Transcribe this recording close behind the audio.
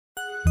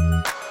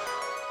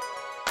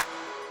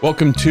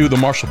Welcome to the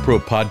Marshall Pro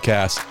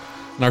Podcast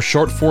and our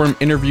short form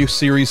interview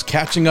series,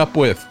 Catching Up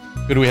With.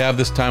 Who do we have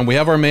this time? We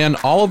have our man,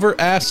 Oliver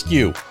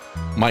Askew.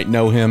 Might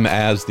know him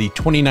as the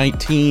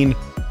 2019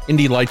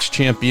 Indy Lights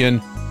champion,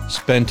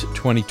 spent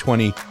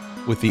 2020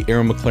 with the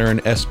Aaron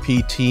McLaren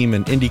SP team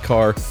and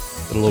IndyCar,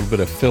 did a little bit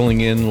of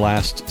filling in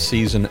last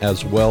season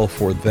as well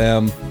for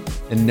them.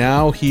 And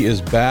now he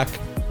is back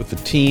with the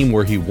team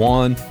where he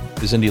won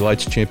his Indy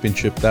Lights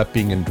championship, that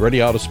being Andretti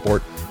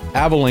Autosport,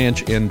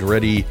 Avalanche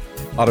Andretti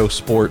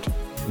Autosport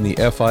in the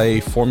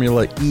FIA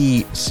Formula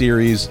E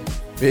Series.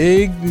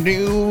 Big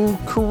new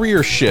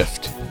career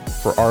shift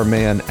for our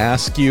man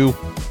Askew.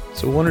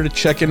 So I wanted to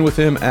check in with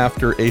him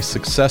after a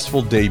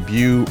successful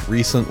debut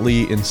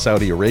recently in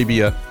Saudi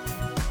Arabia,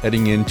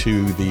 heading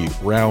into the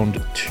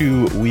round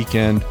 2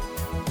 weekend,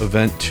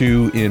 event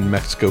 2 in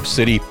Mexico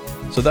City.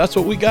 So that's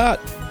what we got.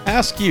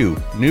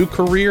 Askew, new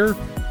career,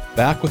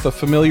 back with a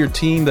familiar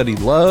team that he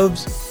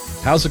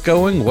loves. How's it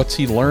going? What's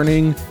he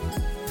learning?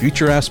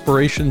 Future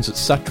aspirations,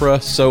 etc.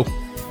 So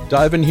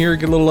dive in here,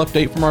 get a little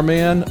update from our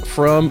man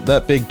from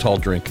that big tall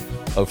drink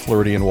of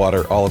Floridian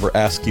water, Oliver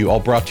Askew, all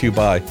brought to you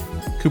by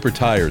Cooper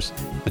Tires,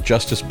 the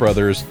Justice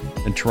Brothers,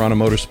 and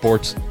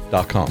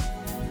TorontoMotorsports.com.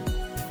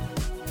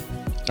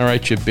 All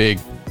right, you big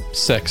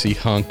sexy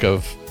hunk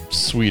of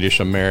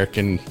Swedish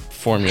American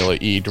Formula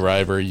E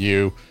driver,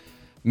 you.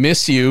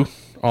 Miss you,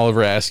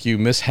 Oliver Askew,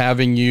 miss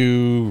having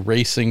you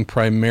racing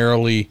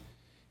primarily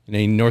in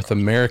a North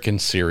American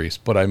series,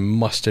 but I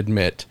must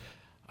admit,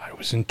 I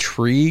was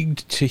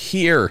intrigued to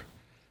hear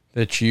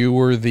that you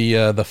were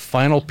the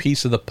final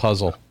piece of the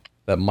puzzle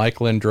that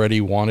Michael Andretti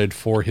wanted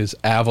for his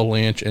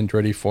Avalanche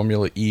Andretti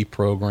Formula E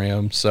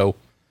program. So,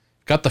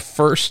 got the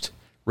first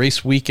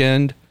race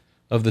weekend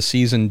of the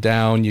season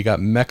down. You got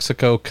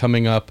Mexico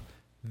coming up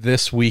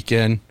this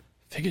weekend.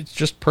 I think it's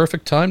just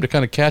perfect time to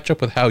kind of catch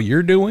up with how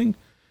you're doing,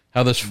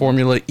 how this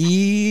Formula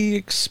E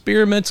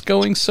experiment's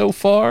going so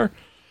far.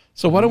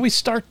 So why don't we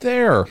start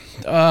there?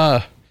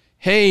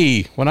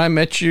 Hey, when I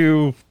met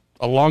you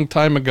a long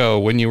time ago,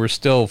 when you were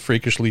still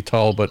freakishly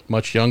tall but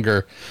much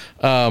younger,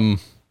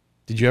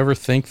 did you ever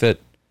think that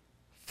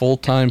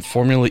full-time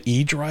Formula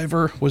E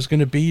driver was going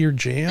to be your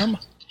jam?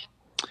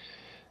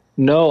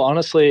 No,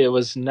 honestly, it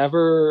was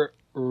never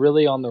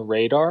really on the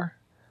radar.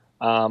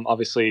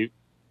 Obviously,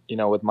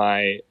 with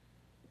my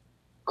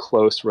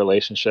close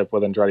relationship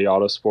with Andretti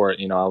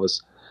Autosport, I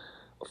was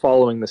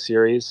following the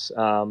series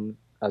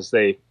as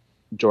they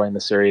joined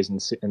the series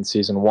in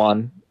season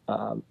 1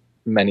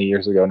 many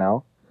years ago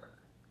now.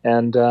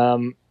 And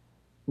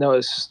no,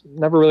 it's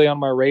never really on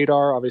my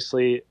radar.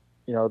 Obviously,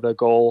 the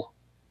goal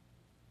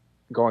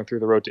going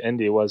through the road to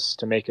Indy was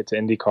to make it to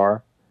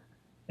IndyCar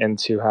and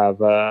to have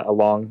a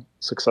long,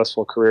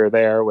 successful career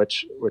there,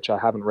 which I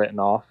haven't written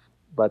off.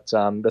 But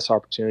this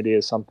opportunity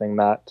is something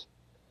that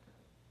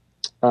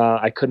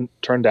I couldn't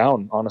turn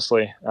down,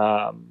 honestly.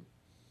 To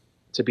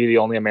be the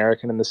only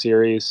American in the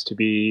series, to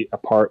be a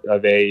part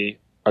of a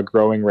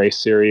growing race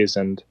series,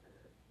 and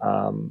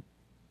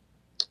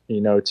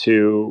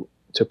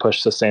to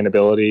push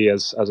sustainability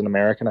as an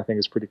American, I think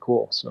is pretty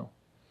cool.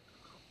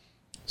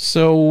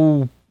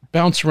 So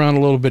bounce around a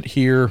little bit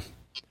here.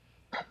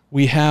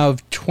 We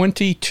have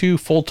 22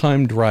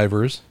 full-time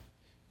drivers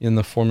in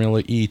the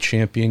Formula E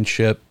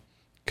Championship,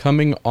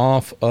 coming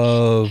off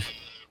of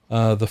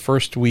the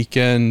first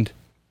weekend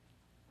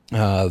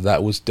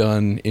that was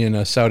done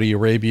in Saudi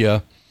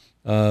Arabia,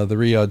 the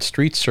Riyadh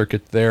Street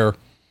Circuit there.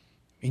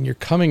 And you're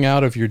coming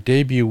out of your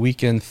debut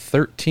weekend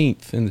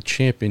 13th in the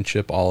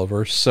championship,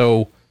 Oliver.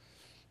 So,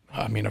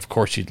 I mean, of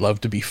course, you'd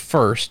love to be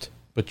first,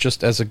 but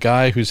just as a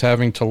guy who's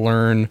having to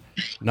learn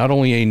not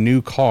only a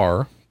new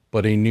car,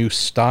 but a new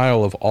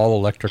style of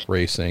all-electric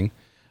racing,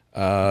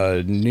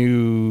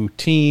 new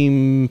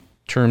team in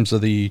terms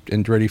of the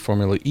Andretti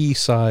Formula E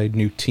side,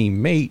 new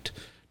teammate,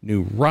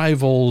 new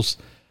rivals,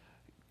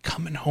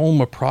 coming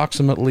home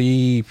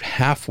approximately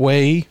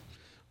halfway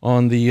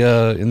on the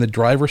in the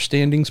driver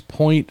standings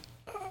point.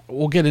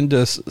 We'll get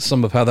into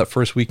some of how that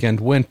first weekend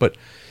went, but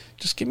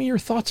just give me your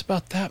thoughts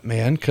about that,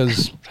 man,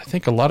 because I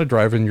think a lot of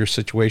drivers in your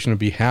situation would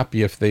be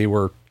happy if they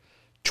were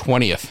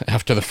 20th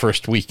after the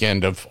first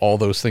weekend of all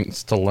those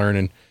things to learn,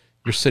 and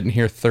you're sitting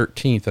here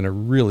 13th in a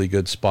really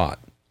good spot.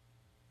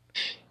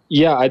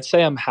 Yeah, I'd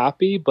say I'm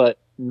happy, but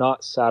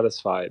not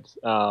satisfied.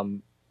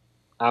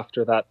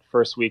 After that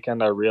first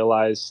weekend, I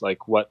realized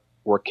what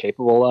we're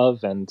capable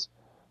of, and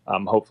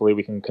hopefully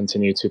we can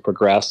continue to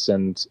progress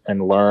and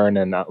learn.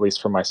 And at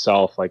least for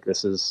myself,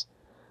 this is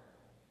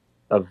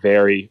a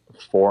very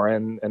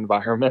foreign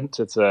environment.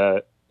 It's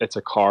a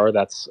car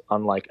that's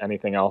unlike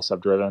anything else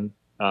I've driven.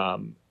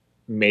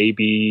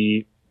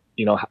 Maybe,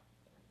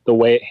 the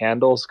way it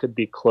handles could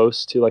be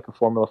close to a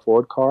Formula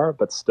Ford car,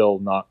 but still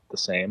not the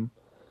same.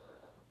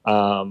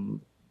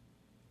 And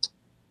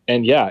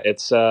yeah,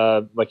 it's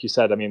like you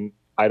said, I mean,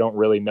 I don't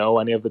really know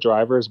any of the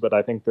drivers, but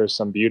I think there's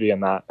some beauty in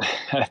that.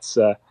 It's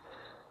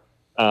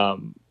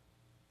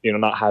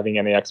not having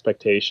any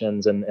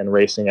expectations and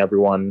racing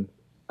everyone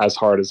as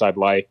hard as I'd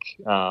like.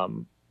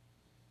 And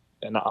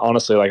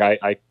honestly,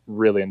 I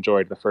really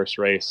enjoyed the first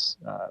race.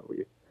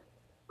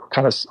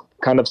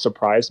 kind of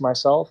surprised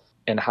myself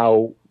in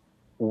how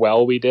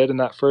well we did in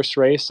that first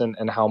race,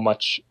 and how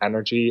much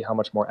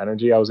more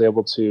energy I was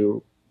able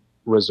to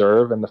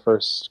reserve in the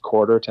first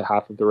quarter to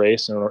half of the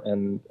race,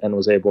 and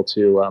was able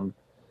to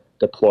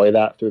deploy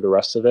that through the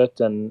rest of it,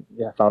 and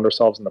found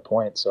ourselves in the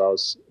point. So I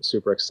was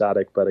super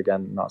ecstatic, but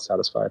again, not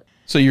satisfied.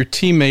 So your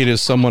teammate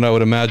is someone I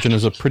would imagine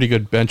is a pretty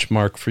good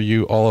benchmark for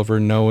you, Oliver,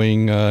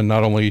 knowing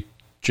not only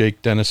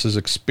Jake Dennis's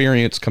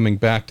experience coming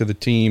back to the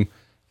team.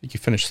 I think he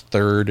finished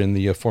third in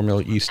the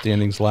Formula E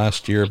standings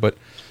last year, but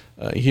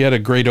he had a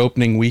great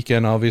opening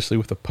weekend, obviously,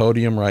 with a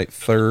podium, right?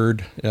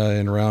 Third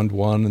in round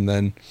one, and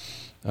then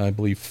I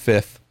believe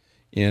fifth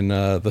in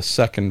the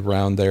second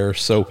round there.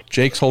 So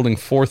Jake's holding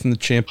fourth in the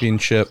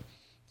championship.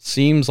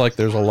 Seems like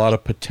there's a lot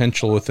of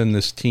potential within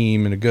this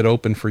team and a good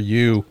open for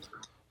you.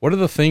 What are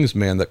the things,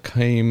 man, that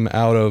came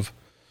out of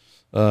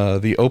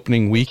the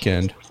opening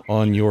weekend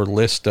on your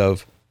list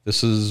of,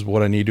 this is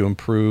what I need to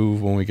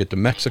improve when we get to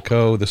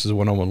Mexico, this is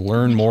what I want to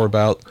learn more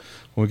about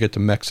when we get to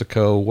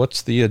Mexico?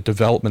 What's the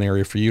development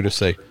area for you to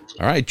say,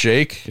 all right,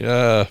 Jake,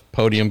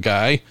 podium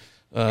guy,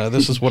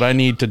 this is what I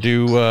need to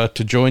do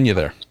to join you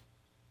there?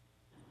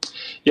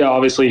 Yeah,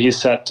 obviously he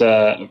set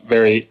a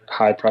very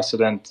high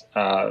precedent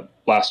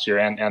last year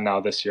and now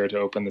this year to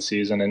open the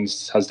season, and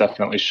has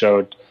definitely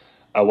showed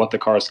what the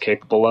car is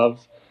capable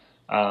of.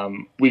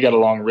 We get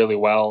along really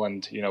well,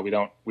 and we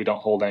don't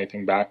hold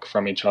anything back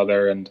from each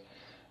other, and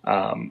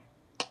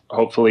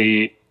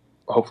hopefully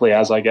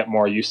as I get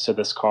more used to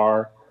this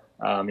car,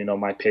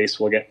 my pace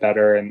will get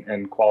better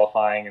in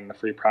qualifying and the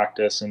free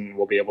practice, and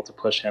we'll be able to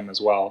push him as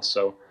well.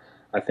 So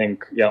I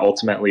think,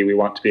 ultimately we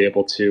want to be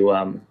able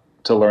to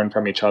learn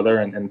from each other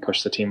and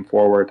push the team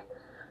forward,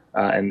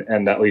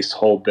 and at least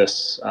hold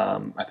this.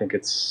 I think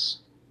it's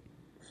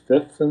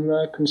fifth in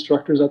the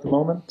constructors at the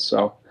moment.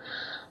 So,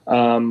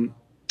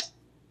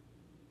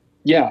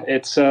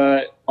 it's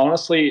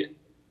honestly,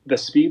 the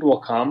speed will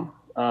come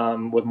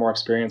with more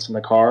experience in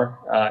the car.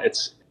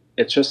 It's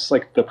just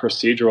like the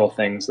procedural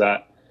things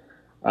that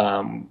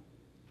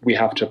we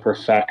have to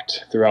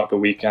perfect throughout the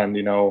weekend,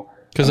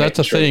 because that's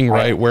a thing,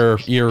 right? Where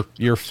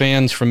your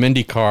fans from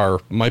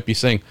IndyCar might be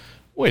saying,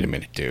 wait a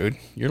minute, dude,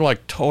 you're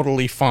like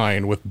totally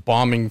fine with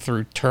bombing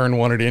through turn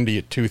one at Indy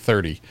at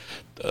 230,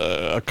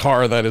 a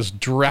car that is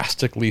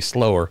drastically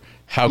slower.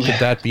 How could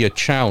that be a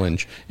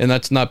challenge? And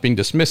that's not being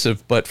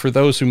dismissive, but for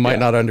those who might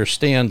not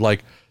understand,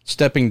 like,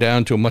 stepping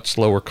down to a much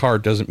slower car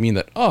doesn't mean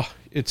that,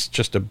 it's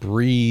just a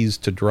breeze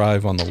to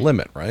drive on the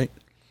limit, right?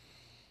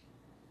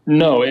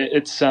 No,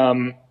 it's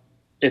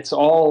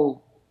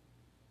all,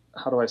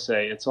 how do I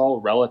say, it's all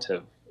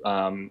relative.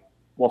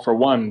 Well, for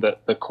one,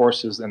 the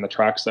courses and the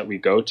tracks that we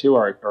go to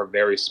are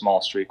very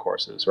small street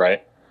courses,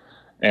 right?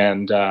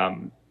 And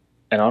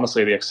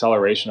honestly, the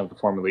acceleration of the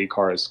Formula E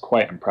car is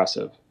quite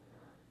impressive.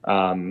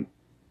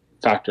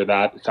 Factor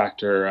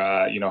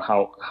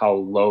how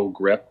low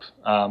grip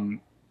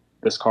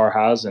this car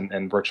has,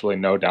 and virtually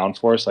no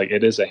downforce. Like,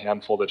 it is a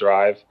handful to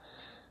drive,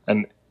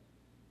 and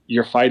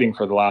you're fighting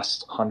for the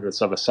last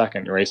hundredths of a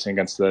second. You're racing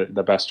against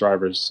the best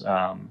drivers,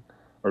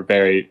 or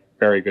very,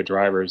 very good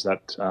drivers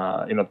that,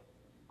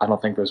 I don't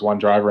think there's one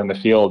driver in the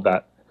field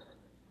that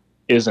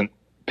isn't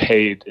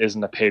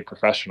a paid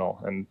professional.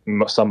 And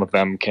some of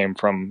them came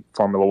from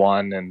Formula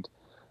One and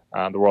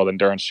the World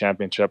Endurance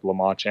Championship, Le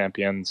Mans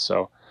champions.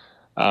 So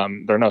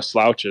they're no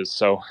slouches.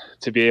 So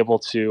to be able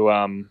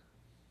to,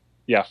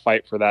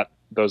 fight for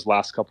those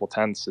last couple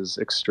tenths is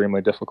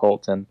extremely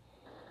difficult. And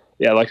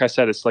like I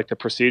said, it's like the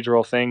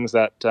procedural things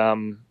that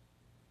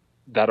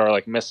are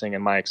like missing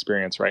in my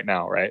experience right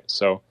now. Right.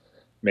 So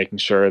making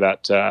sure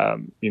that,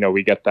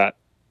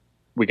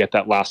 we get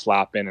that last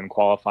lap in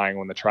qualifying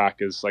when the track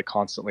is like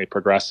constantly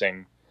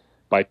progressing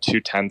by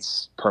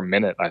 0.2 per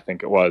minute, I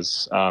think it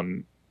was,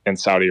 in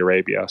Saudi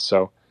Arabia.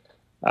 So,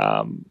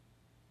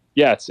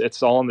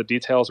 it's all in the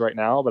details right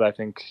now, but I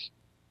think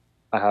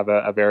I have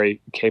a very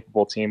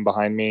capable team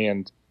behind me,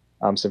 and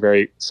some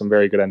very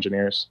good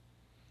engineers.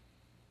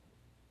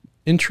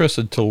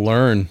 Interested to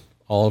learn,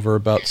 Oliver,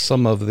 about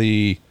some of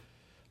the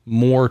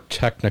more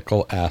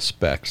technical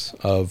aspects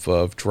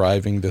of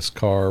driving this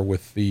car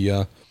with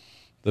the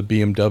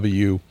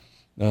BMW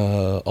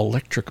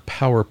electric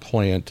power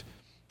plant.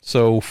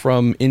 So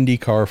from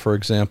IndyCar, for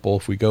example,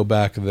 if we go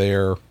back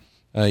there,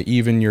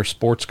 even your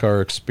sports car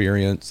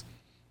experience,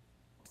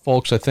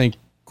 folks, I think,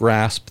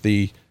 grasp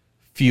the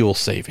fuel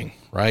saving,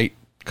 right?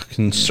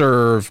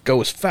 Conserve,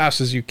 go as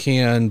fast as you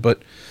can,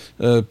 but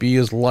be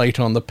as light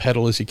on the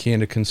pedal as you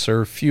can to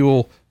conserve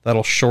fuel.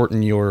 That'll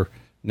shorten your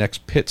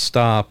next pit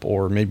stop,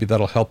 or maybe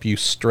that'll help you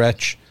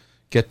stretch,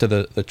 get to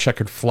the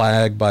checkered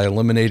flag by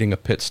eliminating a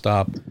pit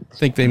stop. I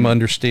think they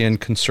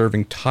understand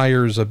conserving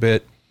tires a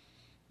bit.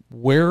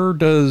 Where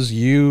does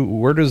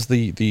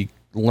the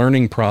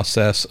learning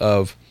process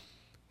of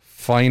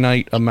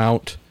finite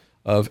amount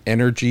of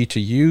energy to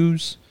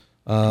use,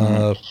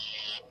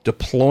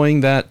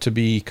 deploying that to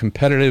be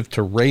competitive,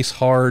 to race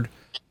hard,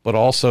 but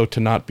also to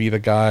not be the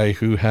guy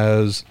who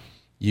has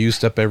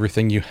used up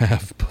everything you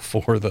have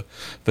before the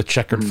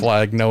checkered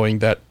flag, knowing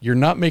that you're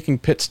not making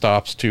pit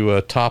stops to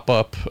top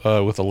up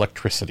with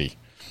electricity.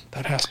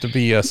 That has to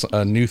be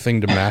a new thing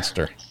to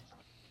master.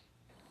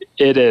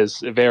 It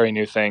is a very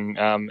new thing.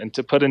 And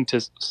to put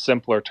into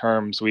simpler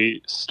terms,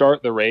 we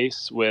start the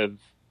race with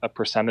a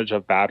percentage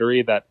of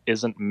battery that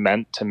isn't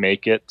meant to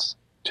make it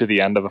to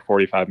the end of a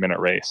 45-minute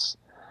race.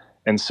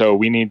 And so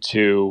we need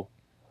to,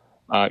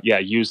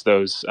 use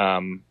those,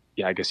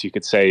 I guess you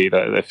could say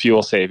the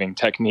fuel saving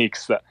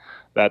techniques that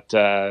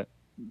I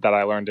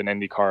learned in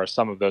IndyCar,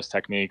 some of those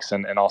techniques.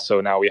 And also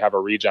now we have a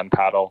regen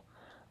paddle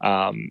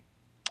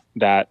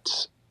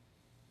that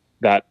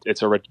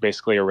it's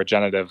basically a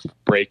regenerative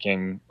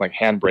braking, like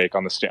handbrake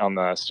on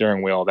the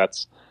steering wheel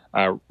that's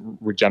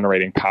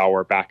regenerating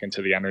power back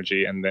into the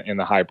energy in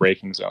the high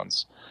braking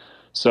zones.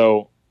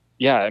 So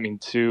yeah, I mean,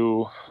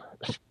 to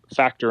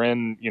factor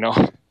in,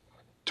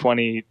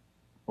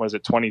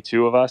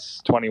 22 of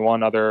us,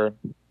 21 other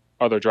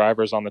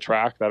drivers on the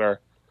track that are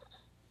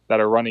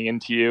running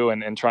into you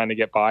and trying to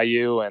get by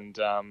you, and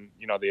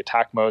the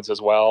attack modes as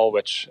well,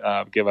 which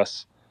give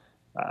us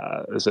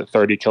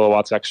 30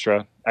 kilowatts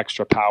extra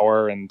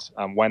power, and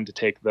when to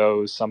take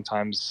those.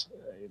 Sometimes,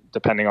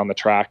 depending on the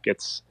track,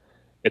 it's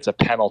a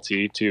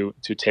penalty to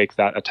take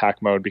that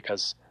attack mode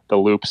because the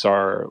loops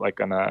are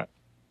like on the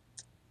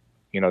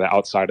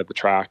outside of the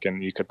track,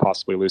 and you could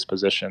possibly lose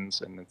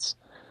positions, and it's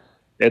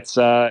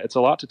a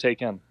lot to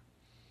take in.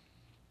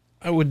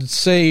 I would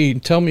say,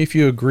 tell me if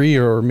you agree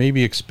or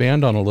maybe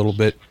expand on a little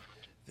bit.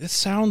 This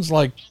sounds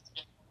like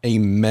a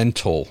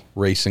mental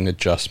racing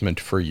adjustment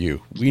for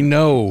you. We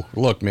know,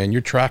 look, man,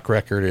 your track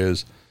record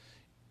is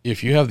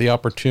if you have the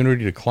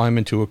opportunity to climb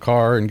into a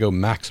car and go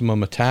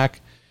maximum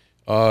attack,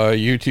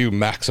 you do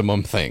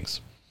maximum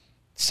things.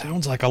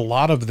 Sounds like a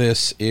lot of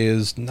this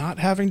is not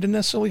having to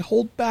necessarily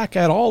hold back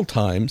at all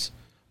times,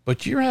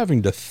 but you're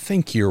having to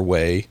think your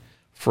way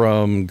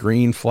from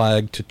green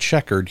flag to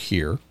checkered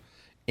here.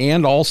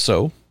 And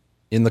also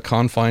in the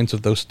confines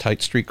of those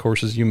tight street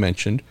courses you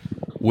mentioned,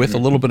 with a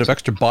little bit of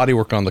extra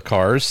bodywork on the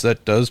cars,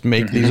 that does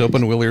make these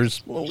open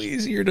wheelers a little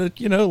easier to,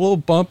 a little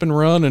bump and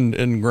run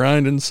and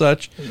grind and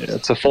such.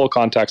 It's a full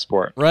contact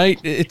sport. Right?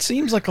 It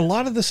seems like a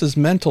lot of this is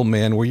mental,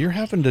 man, where you're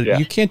having to,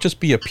 you can't just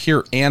be a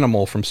pure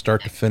animal from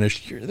start to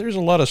finish. There's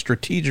a lot of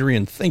strategery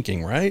and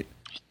thinking, right?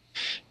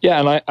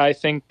 Yeah, and I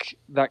think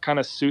that kind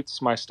of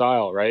suits my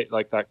style, right?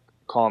 Like that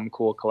calm,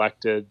 cool,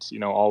 collected,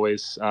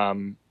 always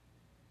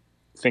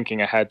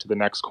thinking ahead to the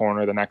next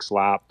corner, the next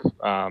lap,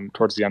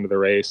 towards the end of the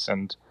race.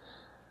 And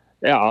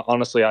yeah,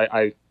 honestly,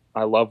 I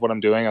love what I'm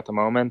doing at the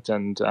moment,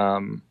 and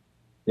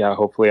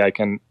hopefully I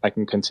can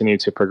continue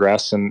to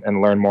progress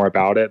and learn more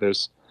about it.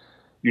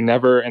 You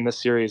never in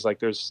this series,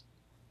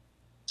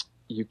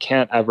 you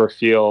can't ever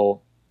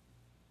feel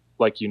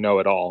like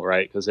it all,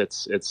 right? Because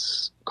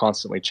it's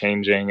constantly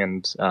changing,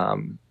 and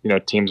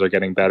teams are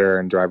getting better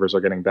and drivers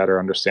are getting better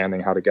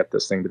understanding how to get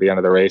this thing to the end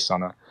of the race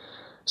on a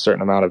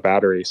certain amount of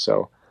battery.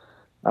 So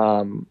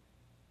I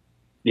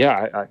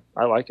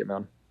like it,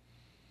 man.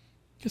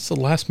 I guess the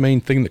last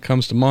main thing that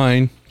comes to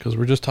mind, because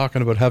we're just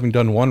talking about having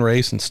done one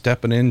race and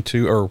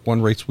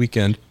one race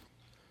weekend,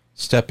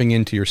 stepping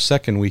into your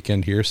second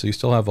weekend here, so you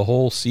still have a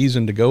whole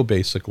season to go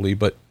basically,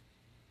 but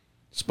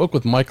spoke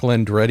with Michael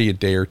Andretti a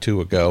day or two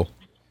ago,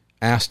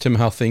 asked him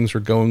how things were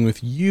going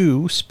with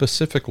you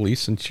specifically,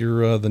 since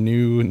you're the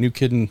new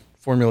kid in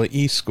Formula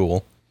E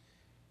school.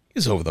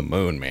 He's over the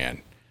moon,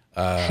 man.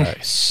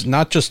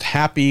 Not just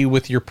happy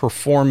with your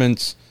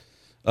performance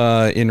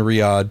in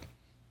Riyadh,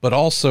 but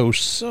also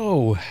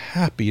so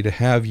happy to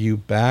have you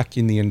back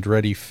in the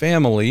Andretti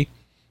family,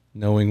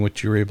 knowing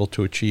what you were able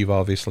to achieve,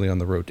 obviously, on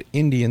the road to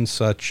Indy and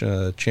such,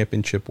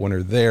 championship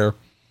winner there.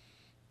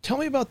 Tell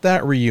me about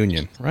that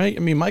reunion, right? I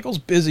mean, Michael's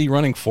busy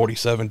running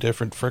 47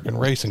 different frickin'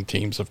 racing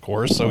teams, of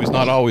course, so he's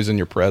not always in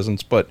your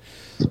presence, but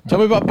tell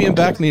me about being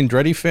back in the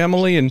Andretti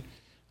family. And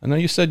I know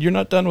you said you're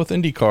not done with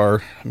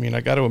IndyCar. I mean,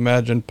 I got to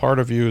imagine part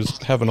of you is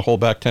having to hold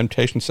back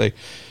temptation to say,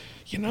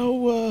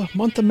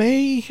 month of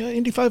May,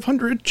 Indy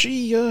 500,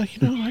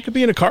 I could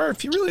be in a car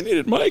if you really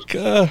needed, Mike.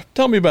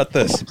 Tell me about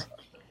this.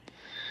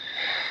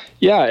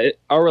 Yeah,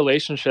 our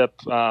relationship,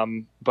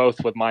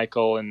 both with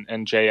Michael and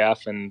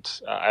JF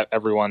and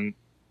everyone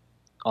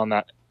on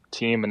that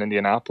team in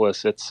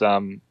Indianapolis,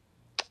 the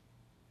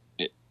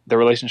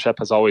relationship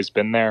has always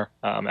been there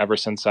ever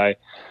since I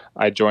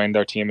joined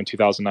their team in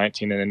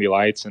 2019 in Indy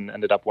Lights and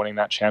ended up winning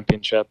that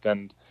championship.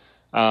 And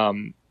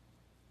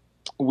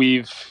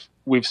we've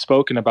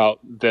spoken about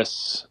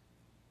this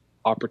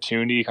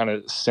opportunity kind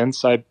of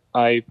since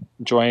I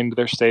joined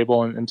their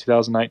stable in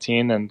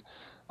 2019, and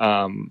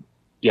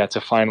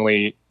to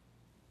finally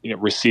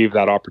receive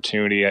that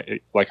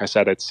opportunity. Like I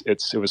said,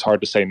 it was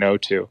hard to say no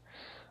to.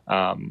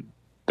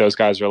 Those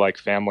guys are like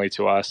family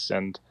to us,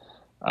 and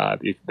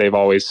they've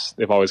always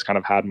kind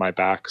of had my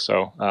back.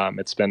 So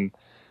it's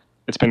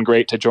been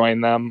great to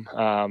join them.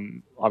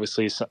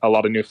 Obviously, a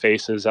lot of new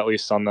faces, at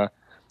least on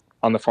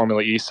the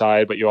Formula E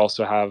side, but you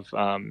also have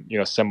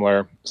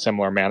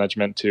similar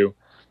management to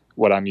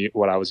what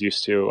I was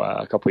used to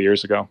a couple of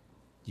years ago.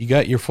 you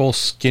got your full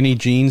skinny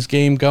jeans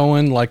game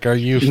going? Like, are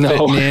you No.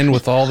 fitting in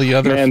with all the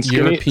other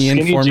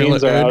European Formula E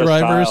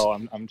drivers?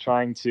 I'm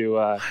trying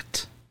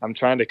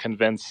to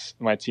convince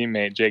my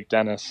teammate Jake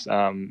Dennis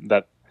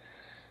that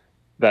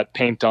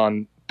paint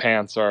on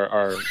pants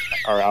are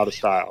out of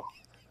style.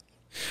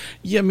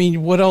 Yeah, I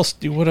mean, what else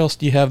do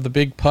you have? The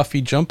big puffy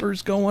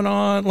jumpers going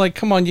on? Like,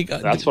 come on,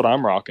 That's what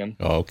I'm rocking.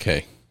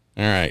 Okay.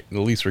 All right. At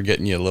least we're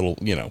getting you a little,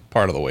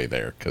 part of the way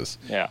there, because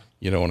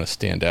you don't want to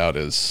stand out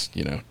as,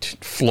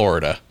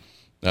 Florida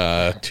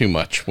too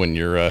much when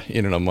you're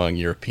in and among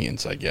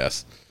Europeans, I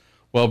guess.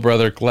 Well,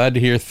 brother, glad to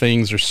hear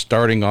things are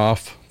starting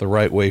off the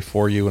right way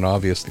for you. And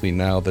obviously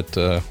now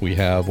that we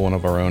have one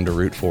of our own to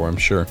root for, I'm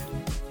sure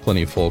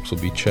plenty of folks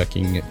will be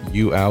checking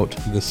you out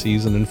this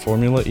season in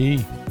Formula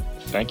E.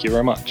 Thank you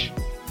very much.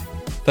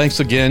 Thanks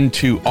again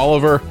to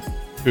Oliver,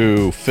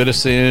 who fit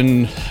us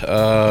in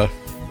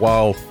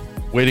while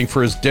waiting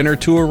for his dinner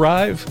to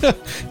arrive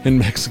in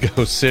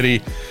Mexico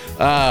City.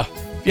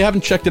 If you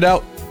haven't checked it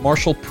out,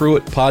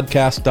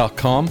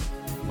 MarshallPruittPodcast.com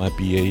might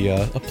be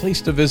a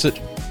place to visit.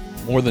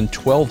 More than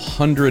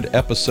 1,200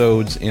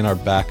 episodes in our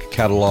back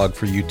catalog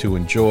for you to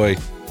enjoy.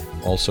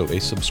 Also a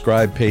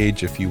subscribe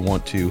page if you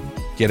want to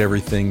get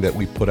everything that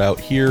we put out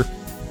here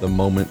the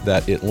moment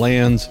that it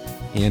lands,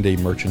 and a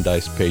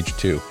merchandise page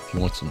too. If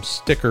you want some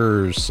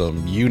stickers,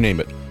 you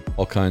name it,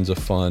 all kinds of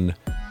fun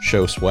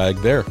show swag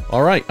there.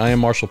 All right, I am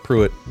Marshall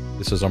Pruitt.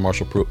 This is our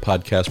Marshall Pruitt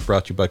Podcast,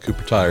 brought to you by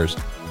Cooper Tires,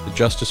 the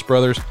Justice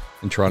Brothers,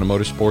 and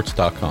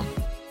TorontoMotorsports.com.